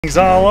He's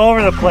all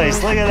over the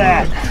place. Look at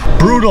that.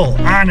 Brutal,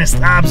 honest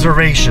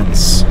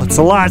observations. It's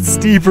a lot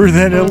steeper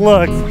than it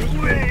looks.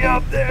 Way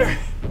up there.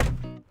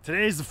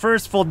 Today's the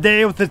first full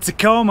day with the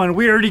Tacoma and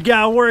we already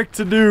got work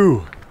to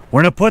do.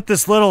 We're gonna put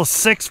this little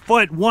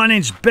 6-foot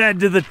 1-inch bed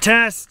to the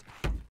test.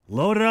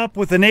 Load it up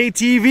with an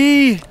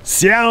ATV.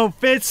 See how it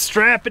fits,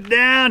 strap it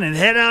down and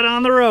head out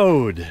on the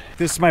road.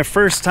 This is my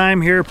first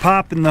time here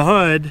popping the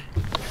hood.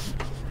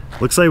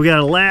 Looks like we got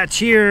a latch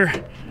here.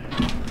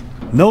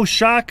 No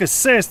shock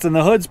assist and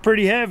the hood's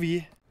pretty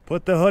heavy.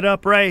 Put the hood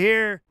up right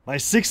here. My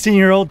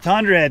 16-year-old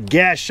Tundra had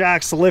gas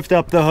shocks to lift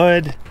up the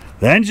hood.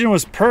 The engine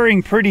was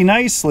purring pretty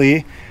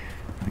nicely.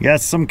 We got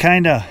some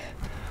kind of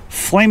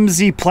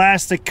flimsy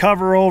plastic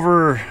cover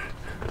over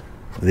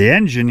the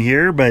engine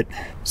here, but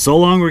so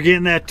long we're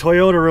getting that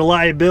Toyota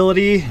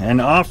reliability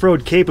and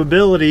off-road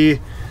capability,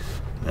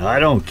 I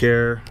don't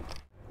care.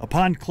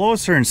 Upon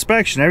closer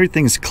inspection,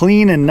 everything's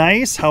clean and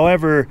nice.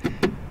 However,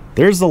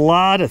 there's a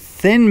lot of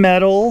thin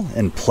metal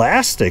and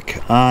plastic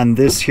on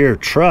this here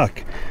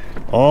truck.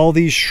 All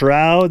these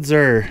shrouds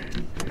are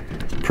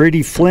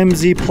pretty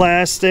flimsy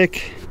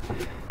plastic.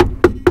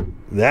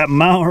 That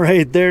mount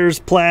right there is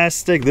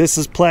plastic. This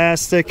is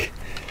plastic.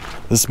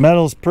 This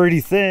metal's pretty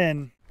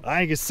thin.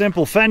 I think a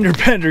simple fender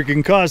bender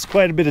can cause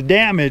quite a bit of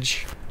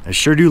damage. I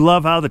sure do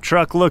love how the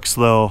truck looks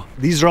though.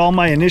 These are all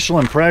my initial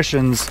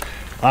impressions.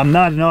 I'm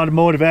not an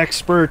automotive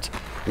expert.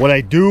 What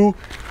I do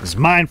is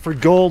mine for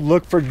gold,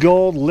 look for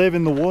gold, live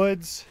in the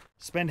woods.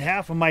 Spend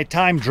half of my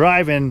time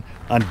driving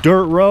on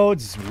dirt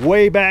roads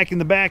way back in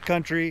the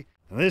backcountry.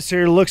 And this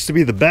here looks to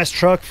be the best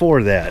truck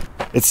for that.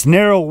 Its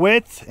narrow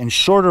width and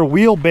shorter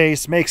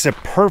wheelbase makes it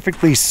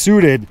perfectly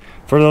suited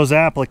for those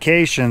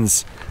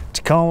applications.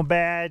 Tacoma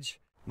badge,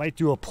 might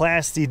do a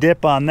plasti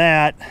dip on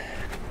that.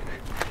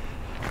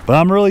 But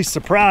I'm really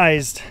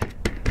surprised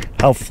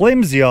how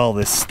flimsy all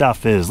this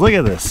stuff is. Look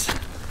at this.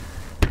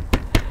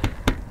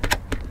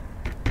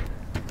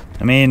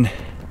 I mean,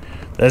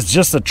 that's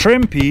just a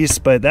trim piece,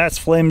 but that's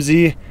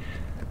flimsy.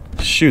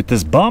 Shoot,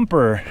 this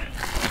bumper.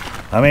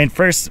 I mean,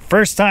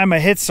 first time I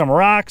hit some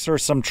rocks or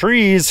some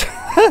trees,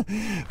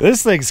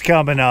 this thing's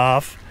coming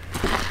off.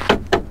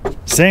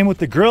 Same with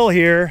the grill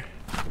here,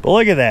 but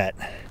look at that.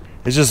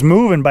 It's just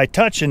moving by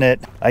touching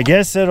it. I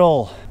guess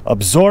it'll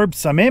absorb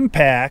some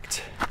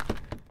impact.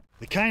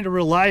 The kind of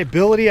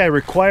reliability I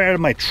require out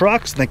of my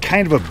trucks and the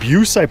kind of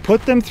abuse I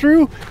put them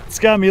through, it's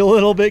got me a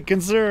little bit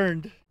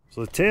concerned.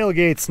 So the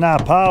tailgate's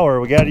not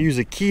power. We got to use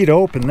a key to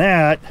open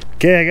that.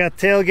 Okay, I got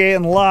tailgate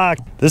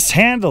unlocked. This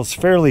handle's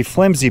fairly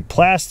flimsy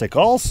plastic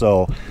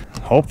also.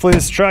 Hopefully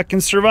this truck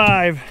can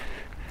survive.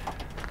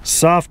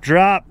 Soft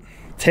drop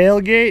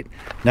tailgate.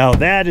 Now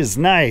that is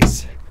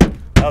nice.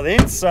 Now the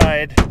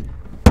inside,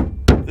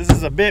 this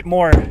is a bit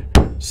more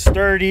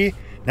sturdy.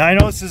 Now I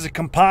know this is a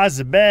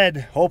composite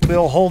bed. Hopefully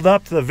it'll hold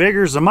up to the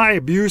vigors of my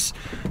abuse.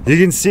 You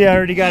can see I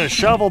already got a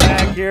shovel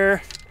back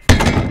here.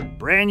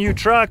 Brand new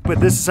truck, but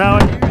this is how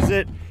I use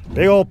it.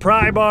 Big old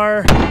pry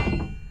bar.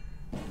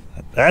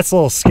 That's a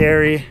little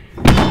scary.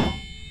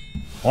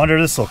 Wonder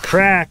if this will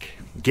crack.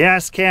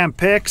 Gas can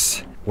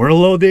picks. We're gonna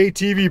load the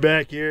ATV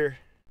back here.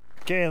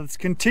 Okay, let's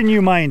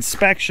continue my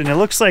inspection. It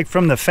looks like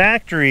from the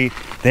factory,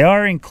 they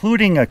are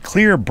including a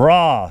clear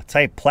bra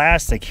type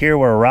plastic here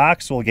where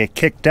rocks will get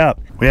kicked up.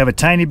 We have a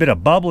tiny bit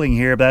of bubbling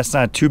here, but that's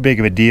not too big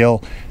of a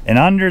deal. And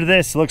under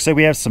this, it looks like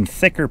we have some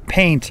thicker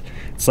paint.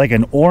 It's like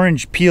an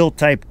orange peel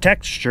type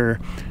texture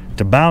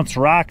to bounce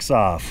rocks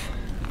off.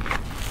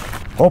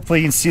 Hopefully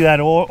you can see that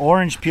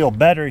orange peel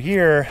better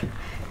here.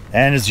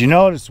 And as you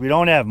notice, we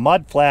don't have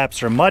mud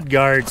flaps or mud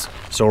guards,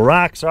 so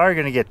rocks are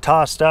gonna get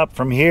tossed up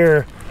from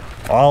here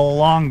all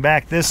along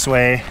back this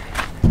way.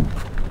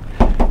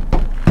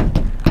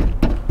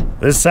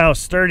 This is how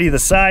sturdy the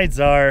sides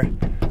are.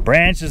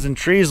 Branches and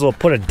trees will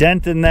put a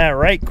dent in that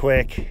right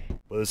quick.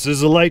 Well, this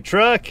is a light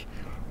truck.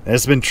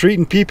 It's been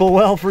treating people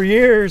well for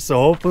years, so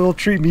hopefully it'll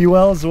treat me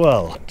well as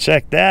well.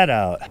 Check that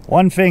out.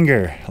 One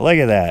finger, look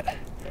at that.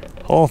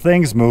 Whole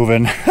thing's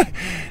moving.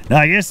 Now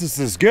I guess this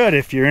is good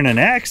if you're in an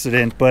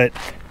accident, but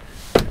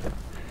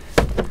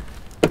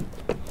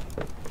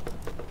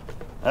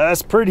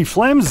that's pretty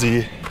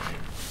flimsy.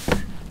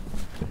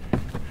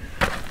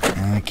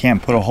 I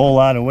can't put a whole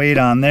lot of weight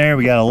on there.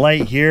 We got a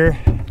light here.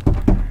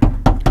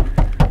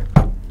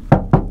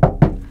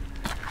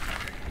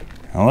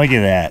 Oh, look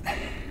at that.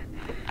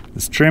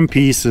 This trim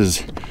piece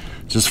is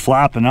just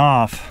flopping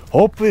off.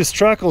 Hopefully this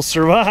truck will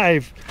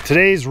survive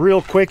today's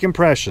real quick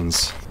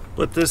impressions.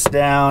 Put this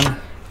down.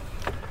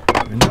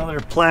 Another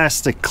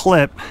plastic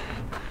clip.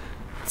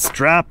 Let's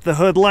drop the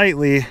hood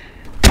lightly.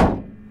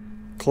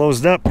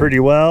 Closed up pretty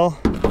well.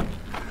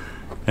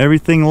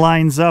 Everything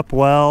lines up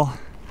well.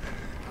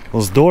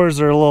 Those doors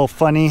are a little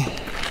funny.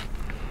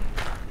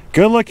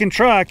 Good looking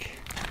truck.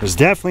 There's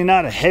definitely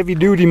not a heavy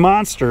duty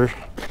monster.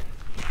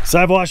 So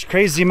I've watched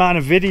crazy amount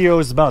of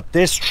videos about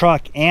this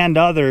truck and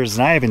others,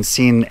 and I haven't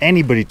seen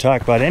anybody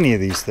talk about any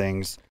of these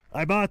things.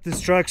 I bought this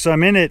truck, so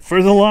I'm in it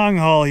for the long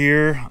haul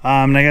here,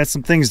 and I got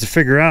some things to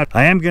figure out.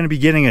 I am going to be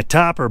getting a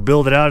topper,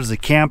 build it out as a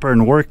camper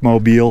and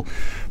workmobile,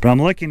 but I'm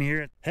looking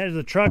here at the head of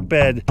the truck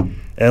bed.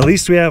 At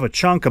least we have a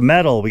chunk of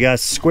metal. We got a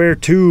square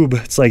tube.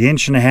 It's like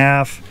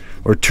 1.5 inch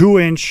or 2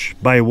 inch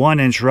by 1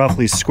 inch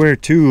roughly square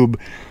tube.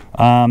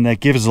 That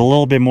gives a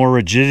little bit more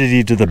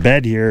rigidity to the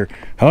bed here.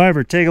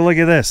 However, take a look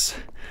at this.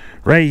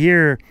 Right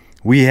here,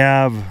 we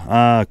have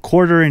a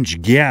 1/4 inch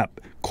gap.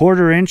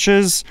 1/4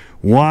 inches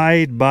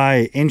wide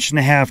by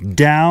 1.5 inches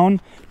down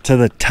to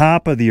the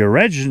top of the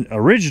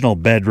original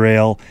bed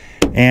rail.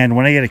 And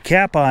when I get a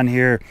cap on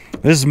here,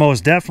 this is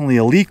most definitely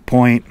a leak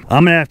point.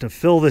 I'm gonna have to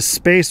fill this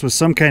space with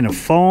some kind of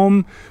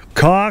foam,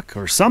 caulk,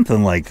 or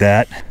something like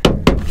that.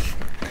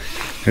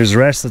 Here's the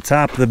rest of the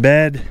top of the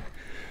bed.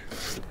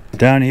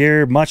 Down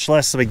here, much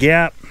less of a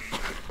gap.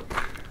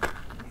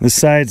 This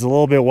side's a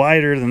little bit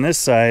wider than this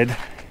side,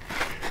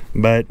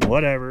 but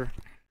whatever.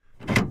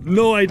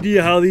 No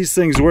idea how these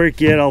things work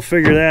yet. I'll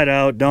figure that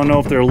out. Don't know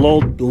if they're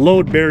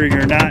load bearing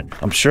or not.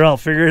 I'm sure I'll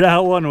figure it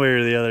out one way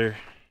or the other.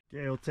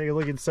 Okay, we'll take a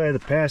look inside the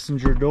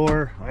passenger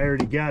door. I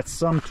already got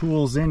some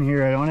tools in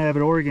here. I don't have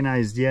it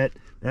organized yet.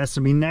 That's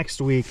gonna be next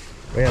week.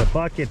 We got a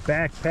bucket,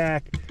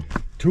 backpack,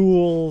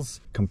 tools,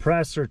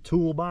 compressor,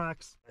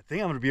 toolbox. I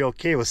think I'm gonna be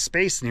okay with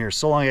space in here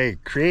so long I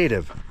get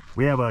creative.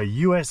 We have a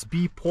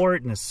USB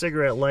port and a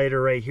cigarette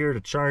lighter right here to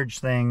charge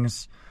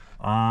things.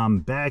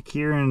 Back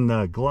here in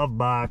the glove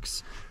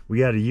box, we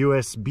got a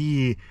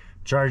USB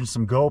charging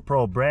some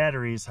GoPro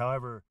batteries.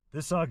 However,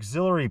 this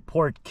auxiliary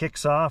port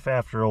kicks off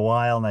after a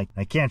while, and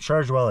I can't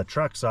charge while the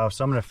truck's off,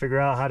 so I'm gonna figure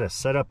out how to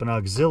set up an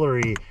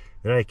auxiliary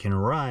that I can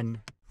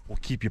run. We'll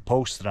keep you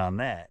posted on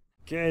that.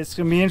 Okay, it's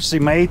gonna be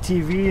interesting. My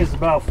ATV is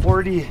about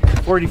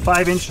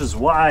 45 inches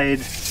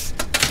wide.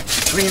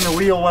 Between the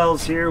wheel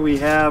wells here, we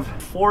have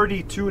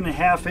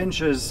 42.5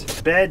 inches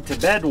bed to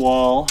bed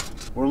wall.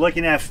 We're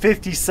looking at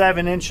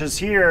 57 inches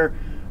here.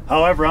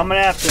 However, I'm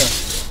gonna have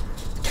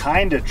to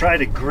kind of try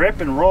to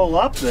grip and roll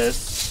up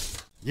this.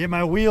 Get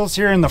my wheels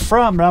here in the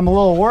front, but I'm a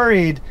little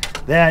worried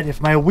that if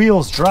my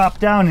wheels drop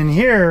down in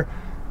here,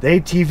 the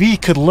ATV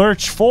could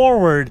lurch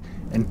forward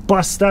and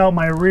bust out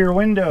my rear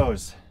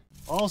windows.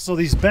 Also,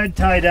 these bed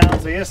tie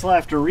downs, I guess I'll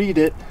have to read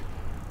it.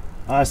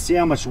 See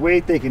how much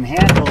weight they can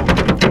handle.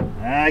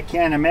 I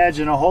can't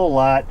imagine a whole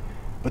lot,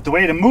 but the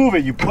way to move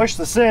it, you push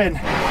this in,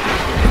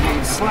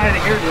 slide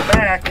it here to the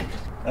back.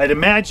 I'd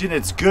imagine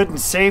it's good and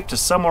safe to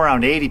somewhere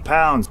around 80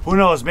 pounds. Who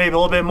knows, maybe a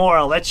little bit more.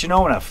 I'll let you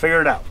know when I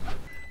figure it out.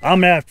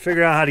 I'm gonna have to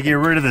figure out how to get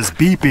rid of this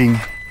beeping.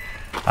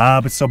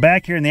 But so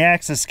back here in the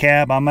Access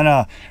cab, I'm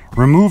gonna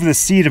remove the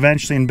seat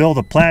eventually and build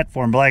a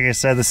platform. But like I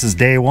said, this is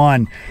day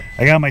one.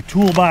 I got my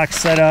toolbox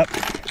set up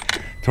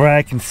to where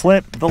I can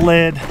flip the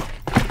lid,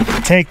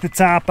 take the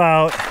top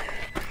out,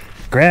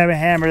 grab a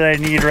hammer that I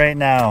need right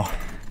now.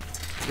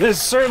 This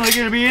is certainly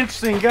gonna be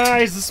interesting,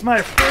 guys. This is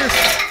my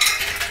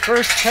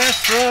first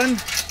test run.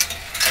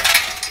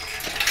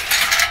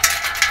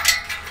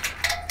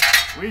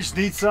 We just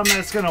need something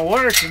that's gonna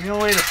work, and the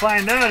only way to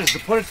find out is to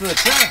put it to the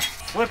test.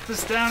 Flip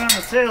this down on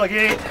the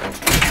tailgate.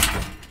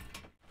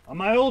 On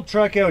my old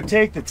truck, I would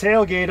take the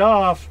tailgate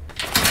off,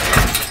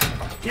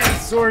 get it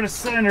sort of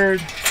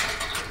centered,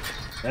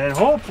 and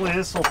hopefully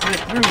this will fit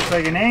through so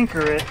I can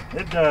anchor it.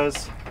 It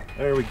does.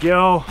 There we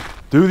go.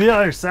 Do the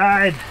other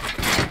side.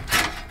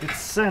 It's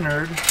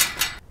centered.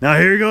 Now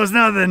here goes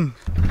nothing.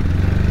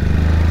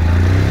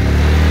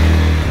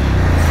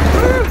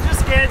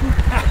 Just kidding.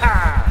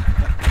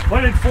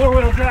 Put in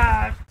 4-wheel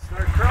drive.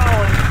 Start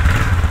crawling.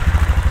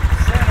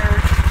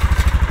 Centered.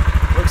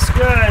 Looks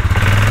good.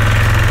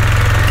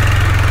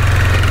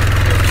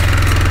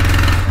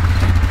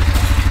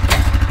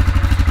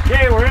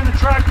 Okay, we're in the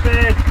truck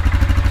bed.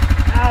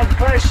 Now the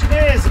question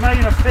is, am I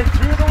going to fit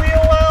through the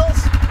wheel wells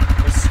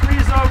or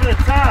squeeze over the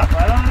top?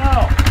 I don't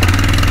know.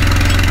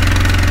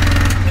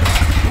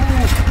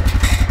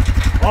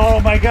 Ooh. Oh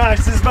my gosh,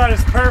 this is about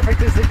as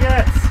perfect as it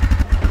gets.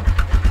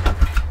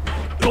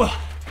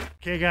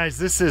 Okay guys,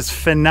 this is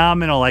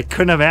phenomenal. I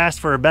couldn't have asked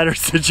for a better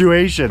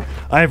situation.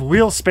 I have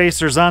wheel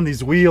spacers on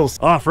these wheels,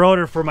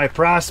 off-roader for my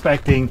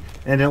prospecting,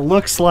 and it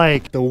looks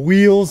like the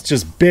wheels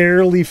just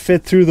barely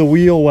fit through the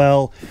wheel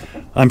well.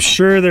 I'm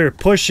sure they're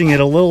pushing it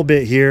a little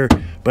bit here,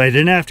 but I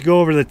didn't have to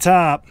go over the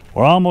top.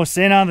 We're almost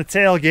in on the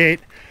tailgate.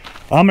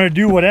 I'm gonna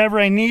do whatever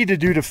I need to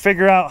do to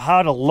figure out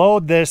how to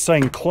load this so I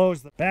can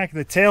close the back of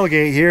the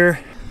tailgate here.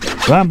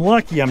 But I'm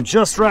lucky, I'm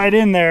just right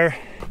in there.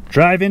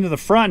 Drive into the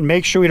front and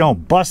make sure we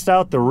don't bust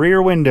out the rear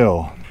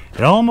window.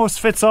 It almost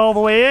fits all the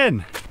way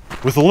in.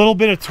 With a little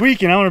bit of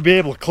tweaking, I'm gonna be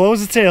able to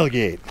close the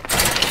tailgate.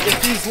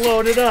 Get these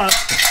loaded up.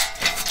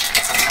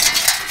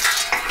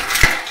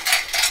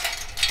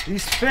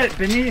 These fit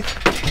between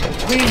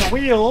the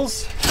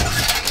wheels.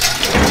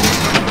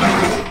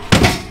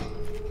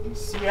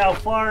 See how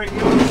far it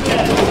goes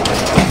in.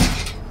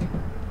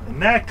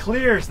 And that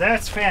clears,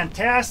 that's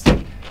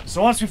fantastic.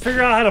 So once we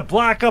figure out how to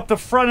block up the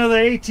front of the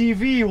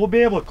ATV, we'll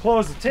be able to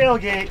close the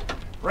tailgate.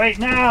 Right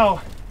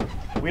now,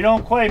 we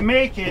don't quite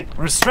make it. We're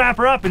gonna strap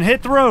her up and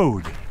hit the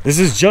road. This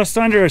is just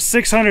under a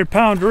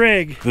 600-pound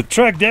rig. The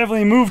truck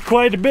definitely moved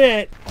quite a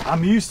bit.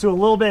 I'm used to a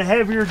little bit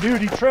heavier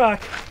duty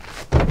truck.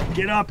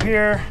 Get up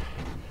here,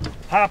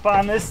 hop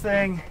on this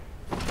thing.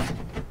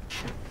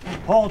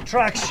 Whole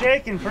truck's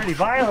shaking pretty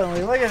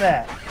violently. Look at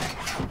that.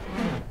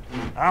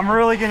 I'm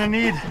really gonna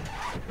need,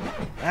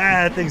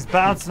 that thing's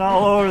bouncing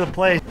all over the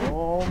place.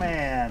 Oh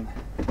man,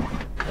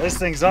 this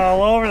thing's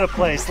all over the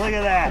place. Look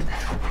at that.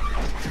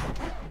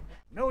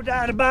 No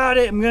doubt about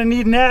it, I'm gonna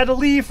need an add a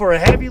leaf or a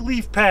heavy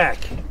leaf pack.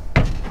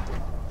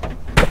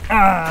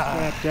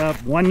 Wrapped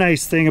up. One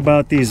nice thing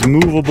about these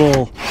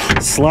movable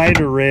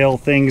slider rail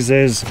things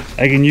is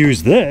I can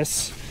use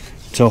this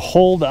to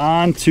hold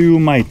on to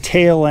my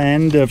tail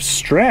end of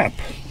strap.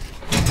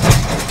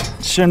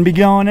 Shouldn't be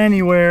going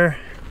anywhere.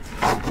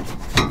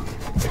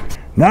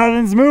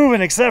 Nothing's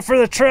moving except for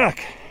the truck.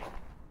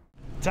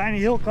 Tiny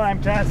hill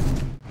climb test.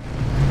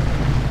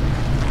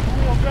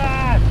 Wheel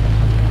drive.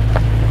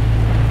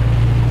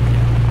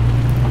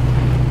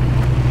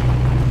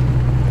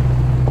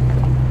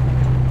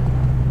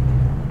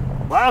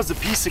 Wow, it's a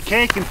piece of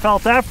cake and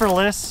felt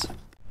effortless.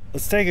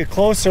 Let's take a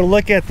closer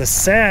look at the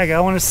sag. I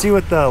want to see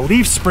what the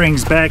leaf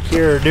springs back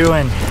here are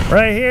doing.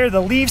 Right here,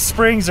 the leaf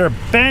springs are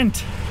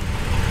bent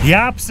the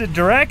opposite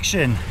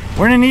direction.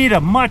 We're gonna need a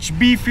much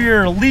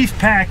beefier leaf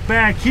pack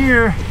back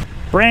here.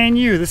 Brand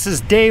new. This is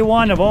day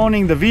one of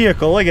owning the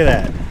vehicle. Look at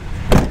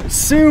that.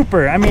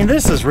 Super. I mean,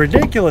 this is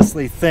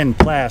ridiculously thin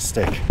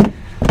plastic.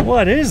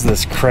 What is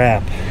this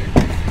crap?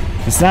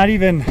 It's not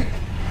even,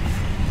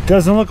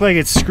 doesn't look like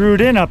it's screwed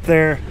in up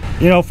there.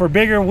 You know, for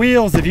bigger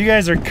wheels, if you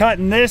guys are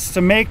cutting this to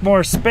make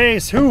more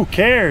space, who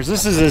cares?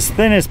 This is as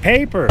thin as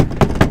paper.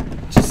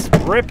 Just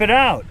rip it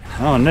out.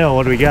 Oh no,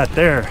 what do we got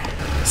there?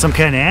 Some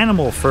kind of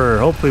animal fur.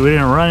 Hopefully we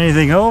didn't run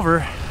anything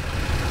over.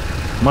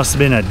 Must have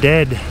been a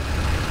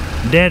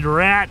dead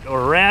rat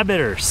or rabbit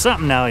or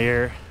something out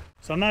here.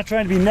 So I'm not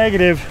trying to be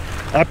negative.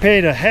 I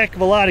paid a heck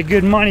of a lot of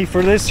good money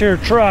for this here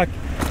truck.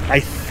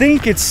 I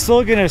think it's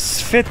still gonna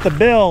fit the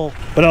bill,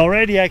 but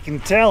already I can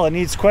tell it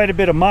needs quite a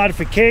bit of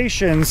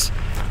modifications,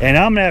 and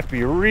I'm gonna have to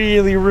be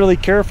really, really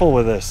careful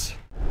with this.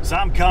 So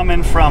I'm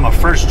coming from a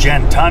first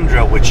gen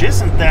Tundra, which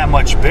isn't that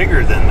much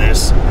bigger than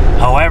this.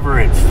 However,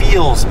 it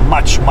feels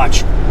much,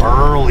 much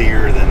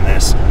burlier than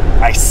this.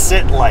 I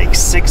sit like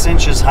 6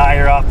 inches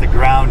higher off the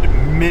ground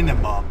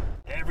minimum.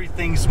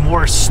 Everything's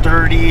more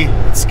sturdy,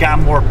 it's got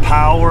more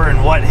power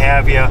and what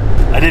have you.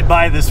 I did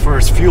buy this for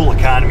its fuel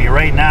economy.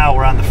 Right now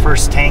we're on the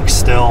first tank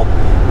still,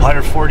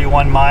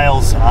 141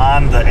 miles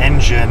on the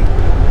engine.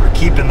 We're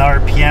keeping the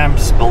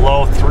RPMs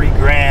below 3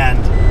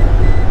 grand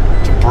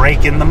to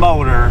break in the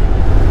motor.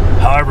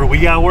 However, we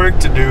got work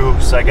to do,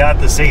 so I got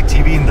this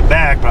ATV in the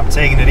back, but I'm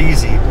taking it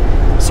easy.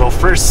 So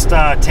first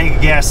tank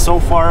of gas so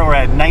far, we're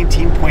at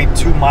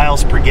 19.2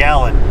 miles per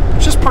gallon,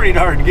 which is pretty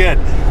darn good.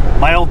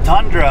 My old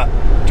Tundra,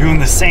 doing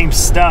the same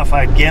stuff,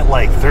 I'd get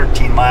like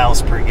 13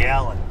 miles per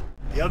gallon.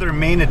 The other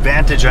main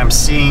advantage I'm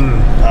seeing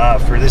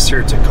for this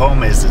here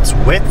Tacoma is its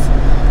width,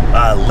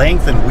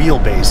 length, and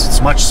wheelbase.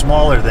 It's much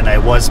smaller than I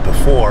was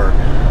before.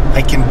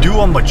 I can do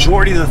a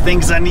majority of the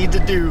things I need to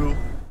do,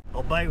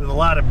 albeit with a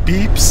lot of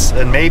beeps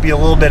and maybe a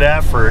little bit of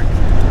effort.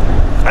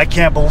 I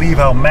can't believe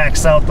how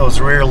maxed out those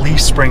rear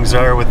leaf springs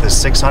are with the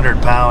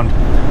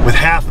 600-pound, with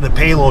half of the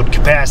payload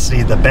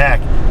capacity at the back.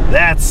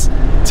 That's,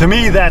 to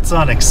me, that's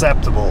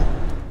unacceptable.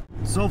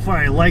 So far,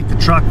 I like the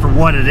truck for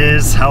what it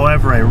is.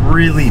 However, I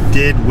really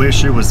did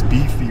wish it was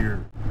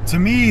beefier. To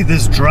me,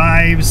 this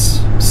drives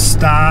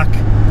stock,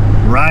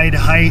 ride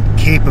height,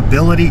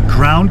 capability,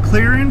 ground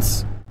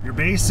clearance. You're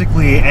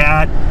basically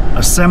at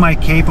a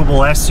semi-capable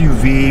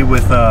SUV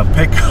with a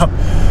pickup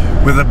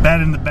with a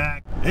bed in the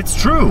back. It's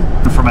true.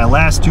 For my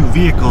last two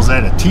vehicles,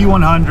 I had a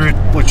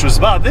T100, which was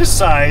about this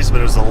size, but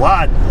it was a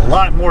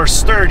lot more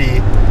sturdy.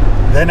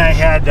 Then I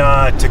had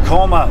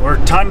Tacoma or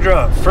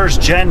Tundra,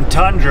 first gen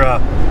Tundra,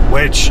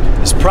 which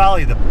is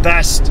probably the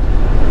best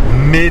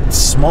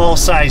mid-small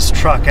size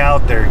truck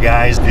out there,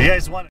 guys. If you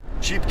guys want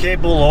a cheap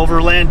capable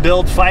overland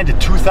build, find a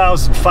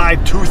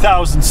 2005,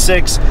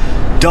 2006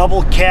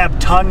 double cab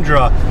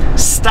Tundra.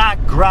 Stock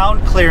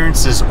ground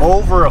clearance is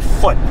over a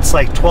foot. It's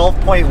like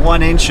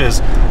 12.1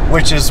 inches,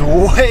 which is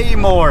way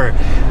more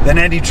than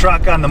any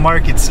truck on the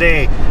market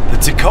today. The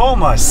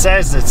Tacoma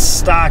says its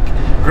stock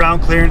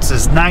ground clearance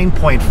is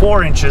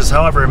 9.4 inches.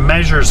 However, it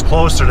measures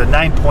closer to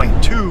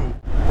 9.2.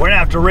 We're gonna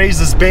have to raise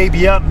this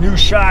baby up. New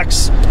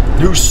shocks,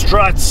 new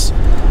struts,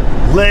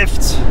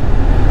 lift,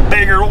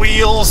 bigger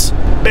wheels,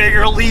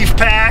 bigger leaf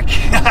pack,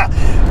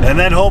 and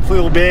then hopefully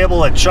we'll be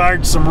able to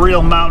charge some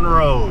real mountain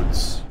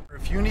roads.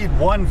 If you need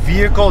one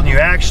vehicle and you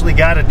actually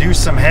got to do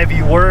some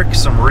heavy work,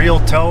 some real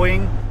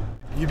towing,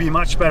 you'd be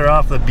much better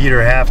off with a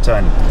beater half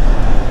ton.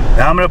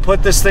 Now I'm gonna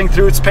put this thing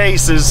through its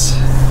paces,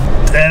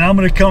 and I'm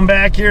gonna come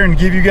back here and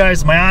give you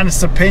guys my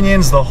honest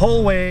opinions the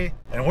whole way.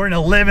 And we're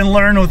gonna live and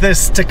learn with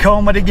this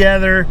Tacoma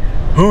together.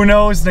 Who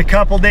knows, in a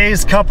couple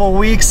days, couple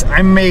weeks,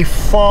 I may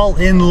fall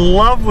in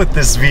love with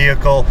this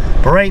vehicle.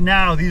 But right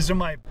now, these are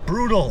my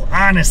brutal,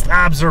 honest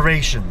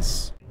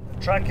observations.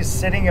 The truck is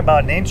sitting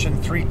about 1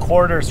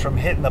 3/4 inches from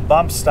hitting the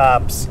bump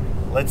stops.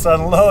 Let's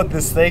unload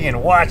this thing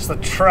and watch the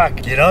truck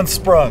get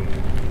unsprung.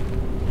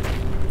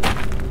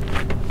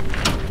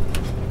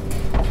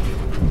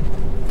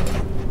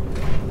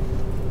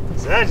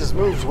 So that just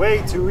moves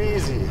way too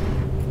easy.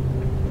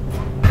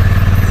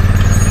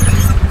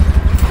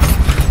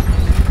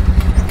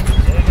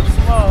 Take it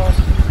slow.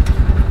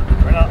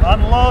 We're gonna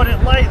unload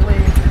it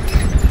lightly.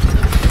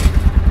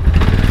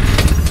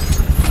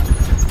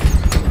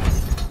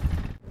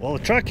 Well,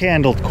 the truck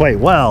handled quite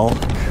well.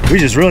 We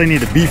just really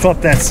need to beef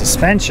up that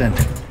suspension.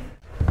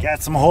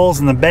 Got some holes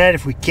in the bed.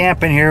 If we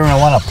camp in here, I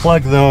want to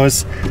plug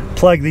those,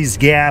 plug these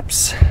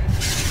gaps,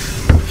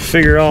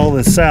 figure all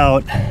this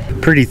out.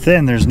 Pretty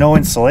thin, there's no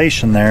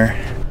insulation there.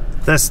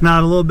 That's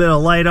not a little bit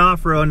of light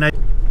off-road.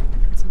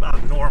 It's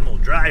about normal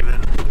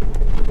driving.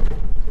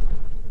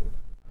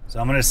 So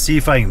I'm gonna see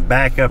if I can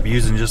back up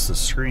using just the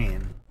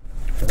screen.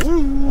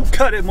 Ooh,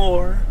 cut it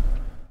more.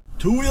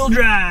 Two-wheel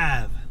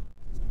drive.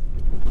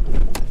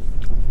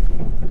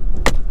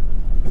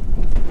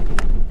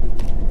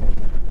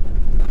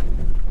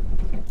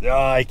 Oh,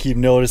 I keep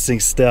noticing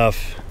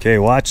stuff. Okay,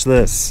 watch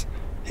this.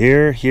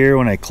 Here,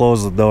 when I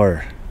close the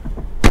door.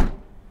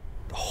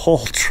 The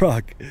whole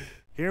truck.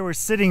 Here we're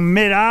sitting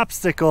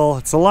mid-obstacle.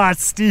 It's a lot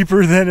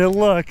steeper than it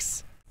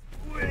looks.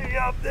 Way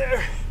up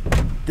there.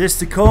 This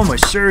Tacoma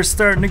sure is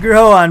starting to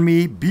grow on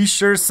me. Be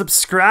sure to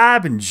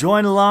subscribe and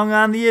join along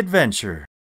on the adventure.